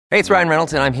Hey, it's Ryan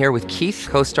Reynolds, and I'm here with Keith,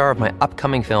 co-star of my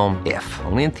upcoming film, If,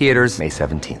 only in theaters May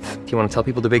 17th. Do you want to tell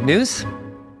people the big news?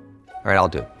 All right, I'll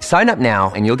do it. Sign up now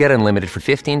and you'll get unlimited for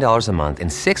 $15 a month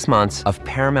and 6 months of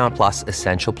Paramount Plus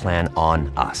Essential Plan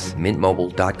on us.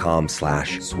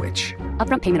 MintMobile.com/switch.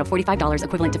 Upfront payment of $45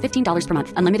 equivalent to $15 per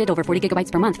month. Unlimited over 40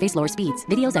 gigabytes per month. Face lower speeds.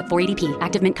 Videos at 480p.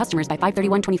 Active Mint customers by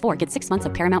 531.24 get 6 months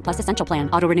of Paramount Plus Essential Plan.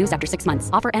 Auto renews after 6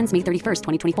 months. Offer ends May 31st,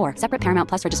 2024. Separate Paramount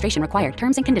Plus registration required.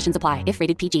 Terms and conditions apply if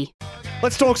rated PG.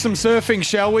 Let's talk some surfing,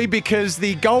 shall we? Because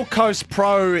the Gold Coast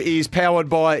Pro is powered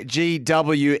by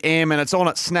GWM and it's on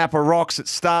at Snapper Rocks. It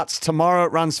starts tomorrow.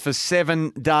 It runs for 7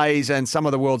 days and some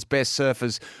of the world's best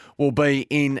surfers will be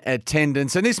in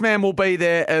attendance. And this man will be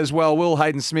there as well. Will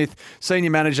Hayden-Smith,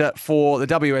 Senior Manager for the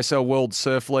WSL World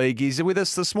Surf League, is with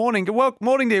us this morning. Good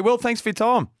morning, dear Will. Thanks for your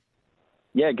time.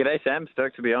 Yeah, g'day, Sam.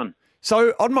 Stoked to be on.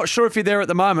 So I'm not sure if you're there at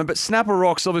the moment, but Snapper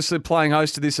Rocks obviously playing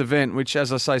host to this event, which,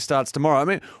 as I say, starts tomorrow. I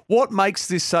mean, what makes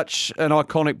this such an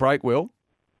iconic break, Will?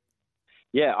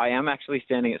 Yeah, I am actually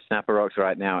standing at Snapper Rocks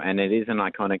right now, and it is an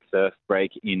iconic surf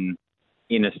break in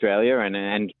Australia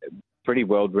and pretty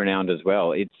world renowned as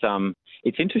well.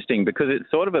 It's interesting because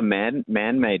it's sort of a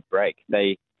man-made break.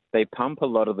 They pump a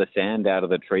lot of the sand out of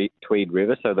the Tweed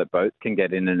River so that boats can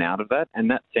get in and out of that. And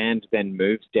that sand then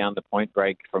moves down the point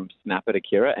break from Snapper to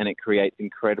Kirra, and it creates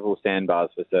incredible sandbars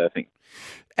for surfing.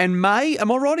 And May,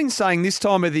 am I right in saying this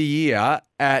time of the year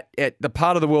at the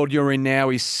part of the world you're in now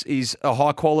is a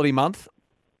high-quality month,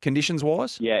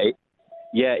 conditions-wise? Yeah,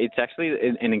 it's actually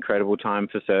an incredible time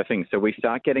for surfing. So we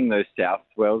start getting those south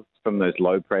swells from those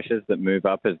low pressures that move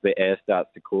up as the air starts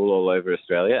to cool all over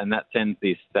Australia, and that sends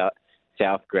these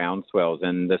south ground swells,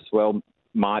 and the swell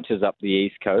marches up the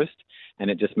east coast, and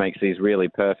it just makes these really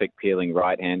perfect peeling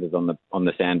right-handers on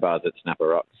the sandbars at Snapper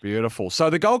Rocks. Beautiful. So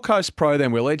the Gold Coast Pro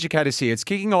then, Will, educate us here. It's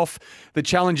kicking off the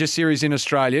Challenger Series in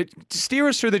Australia. Steer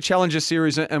us through the Challenger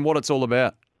Series and what it's all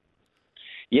about.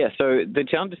 Yeah, so the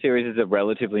Challenger Series is a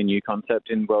relatively new concept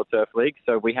in World Surf League.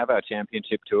 So we have our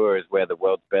championship tour is where the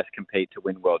world's best compete to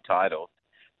win world titles.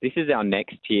 This is our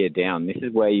next tier down. This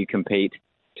is where you compete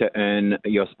to earn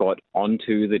your spot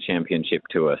onto the championship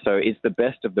tour. So it's the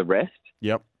best of the rest.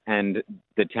 Yep. And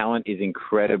the talent is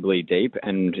incredibly deep.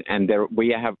 And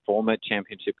we have former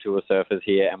championship tour surfers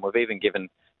here, and we've even given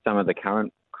some of the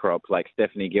current crop, like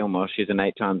Stephanie Gilmore. She's an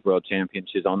 8-time world champion.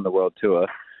 She's on the world tour.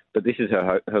 But this is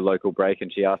her local break,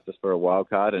 and she asked us for a wild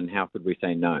card, and how could we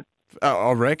say no?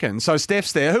 I reckon. So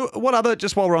Steph's there. What other,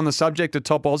 just while we're on the subject of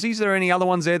top Aussies, are there any other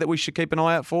ones there that we should keep an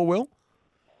eye out for, Will?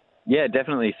 Yeah,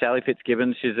 definitely. Sally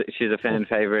Fitzgibbons, she's a fan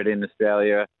favourite in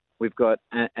Australia. We've got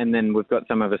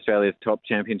some of Australia's top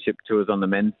championship tours on the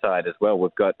men's side as well.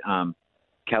 We've got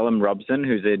Callum Robson,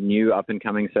 who's a new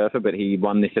up-and-coming surfer, but he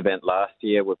won this event last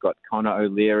year. We've got Connor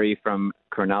O'Leary from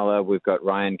Cronulla. We've got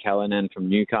Ryan Callanan from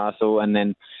Newcastle. And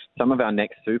then some of our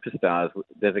next superstars,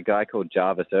 there's a guy called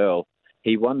Jarvis Earl.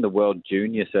 He won the World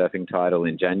Junior Surfing title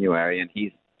in January, and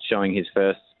he's showing his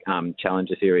first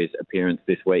Challenger Series appearance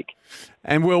this week.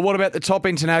 And Will, what about the top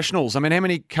internationals? I mean, how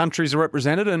many countries are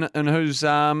represented, and who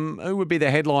would be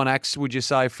the headline acts, would you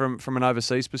say, from an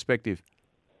overseas perspective?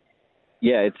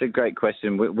 Yeah, it's a great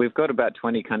question. We've got about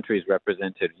 20 countries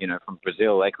represented, from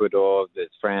Brazil, Ecuador,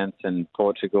 there's France and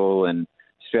Portugal and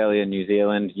Australia, New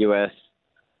Zealand, US,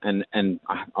 and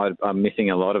I'm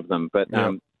missing a lot of them. But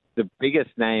the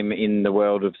biggest name in the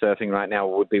world of surfing right now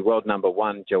would be world number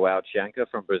 1, João Chianca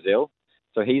from Brazil.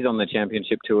 So he's on the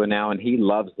championship tour now, and he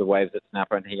loves the waves at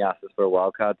Snapper, and he asked us for a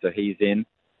wild card, so he's in.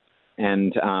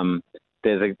 And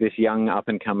there's this young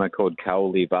up-and-comer called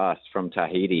Kaoli Bas from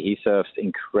Tahiti. He surfs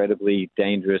incredibly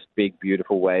dangerous, big,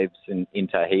 beautiful waves in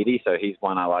Tahiti, so he's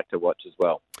one I like to watch as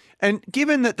well. And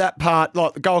given that part,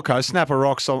 like the Gold Coast, Snapper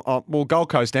Rocks, well, Gold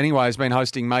Coast anyway, has been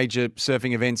hosting major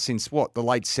surfing events since, the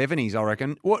late 70s, I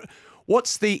reckon.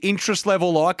 What's the interest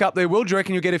level like up there, Will? Do you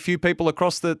reckon you'll get a few people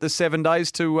across the 7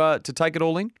 days to take it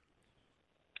all in?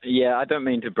 Yeah, I don't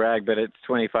mean to brag, but it's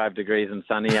 25 degrees and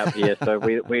sunny up here, so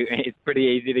it's pretty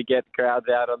easy to get crowds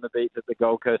out on the beach at the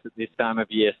Gold Coast at this time of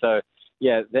year. So,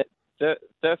 yeah,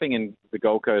 surfing and the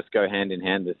Gold Coast go hand in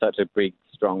hand. There's such a big,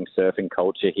 strong surfing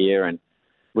culture here, and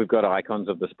we've got icons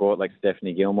of the sport like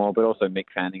Stephanie Gilmore, but also Mick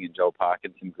Fanning and Joel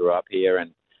Parkinson grew up here,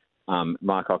 and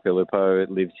Mark Occhilupo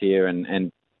lives here,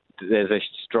 and there's a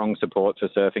strong support for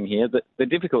surfing here. The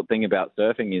difficult thing about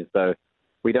surfing is, though,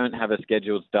 we don't have a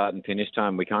scheduled start and finish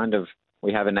time. We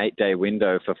have an 8-day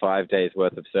window for 5 days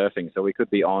worth of surfing, so we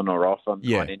could be on or off on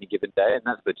any given day, and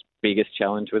that's the biggest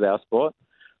challenge with our sport.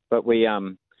 But we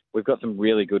we've got some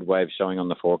really good waves showing on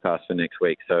the forecast for next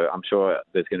week. So I'm sure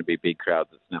there's going to be big crowds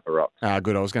at Snapper Rocks.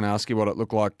 Good. I was going to ask you what it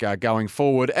looked like going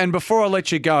forward. And before I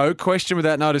let you go, question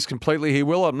without notice completely here,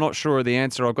 Will. I'm not sure of the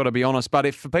answer, I've got to be honest. But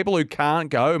if for people who can't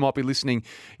go, who might be listening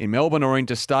in Melbourne or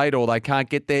interstate, or they can't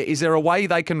get there, is there a way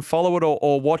they can follow it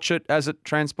or watch it as it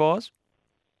transpires?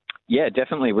 Yeah,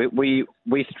 definitely. We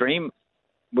stream.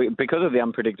 Because of the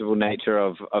unpredictable nature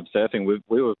of surfing,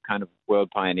 we were kind of world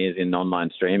pioneers in online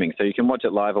streaming. So you can watch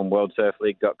it live on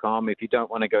worldsurfleague.com. If you don't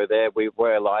want to go there,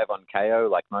 we're live on KO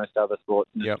like most other sports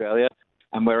in Australia.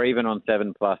 And we're even on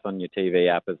 7 Plus on your TV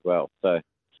app as well. So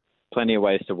plenty of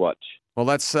ways to watch. Well,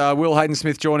 that's Will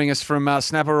Hayden-Smith joining us from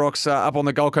Snapper Rocks up on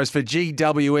the Gold Coast for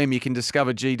GWM. You can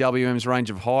discover GWM's range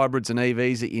of hybrids and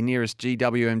EVs at your nearest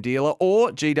GWM dealer or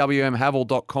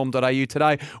gwmhavel.com.au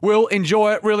today. Will,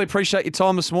 enjoy it. Really appreciate your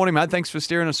time this morning, mate. Thanks for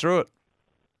steering us through it.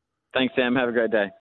 Thanks, Sam. Have a great day.